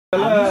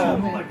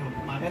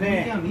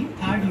আমি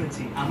থার্ড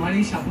হয়েছি। আমার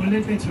এই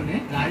সাফল্যের পেছনে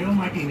রায় ও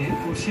মার্টিনের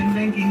কোশ্চেন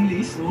ব্যাংক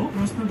ইংলিশ ও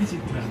প্রশ্ন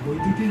বিচিত্রা বই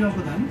দুটির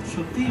অবদান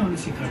সত্যিই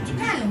অনস্বীকার্য।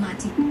 Hello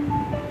Martin.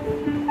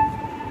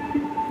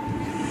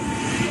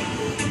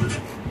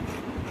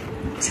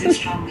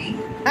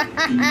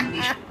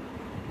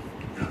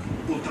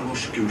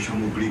 অত্যাবশ্যকীয়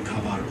সামগ্রী,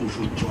 খাবার,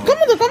 ওষুধ,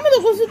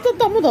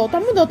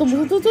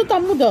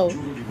 땀 묻어.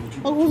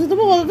 거기서 또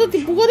먹어도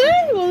뒷부거래?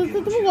 거기서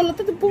또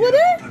먹어도 뒷부거래?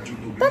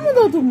 땀 묻어,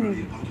 좀.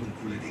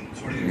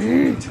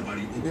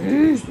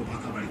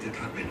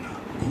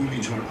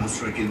 ঘূর্ণিঝড়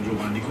আশ্রয় কেন্দ্র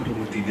বা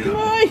নিকটবর্তী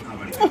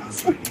নিরাপত্তা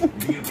আশ্রয়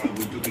ভেঙে পড়া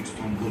বৈদ্যুতিক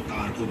স্তম্ভ,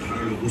 তার ও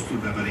ধারালো বস্তুর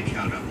ব্যাপারে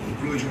খেয়াল রাখুন।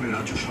 প্রয়োজনে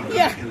রাজ্য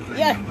সরকারের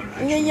হেল্পলাইন নাম্বার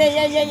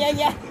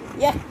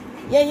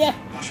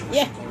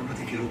পাশাপাশি করোনা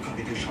থেকে রক্ষা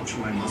পেতে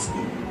সবসময় মাস্ক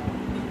পরুন,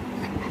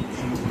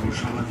 ঘন ঘন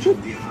সাবান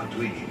দিয়ে হাত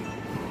ধুয়ে নিন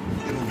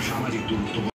এবং সামাজিক দূরত্ব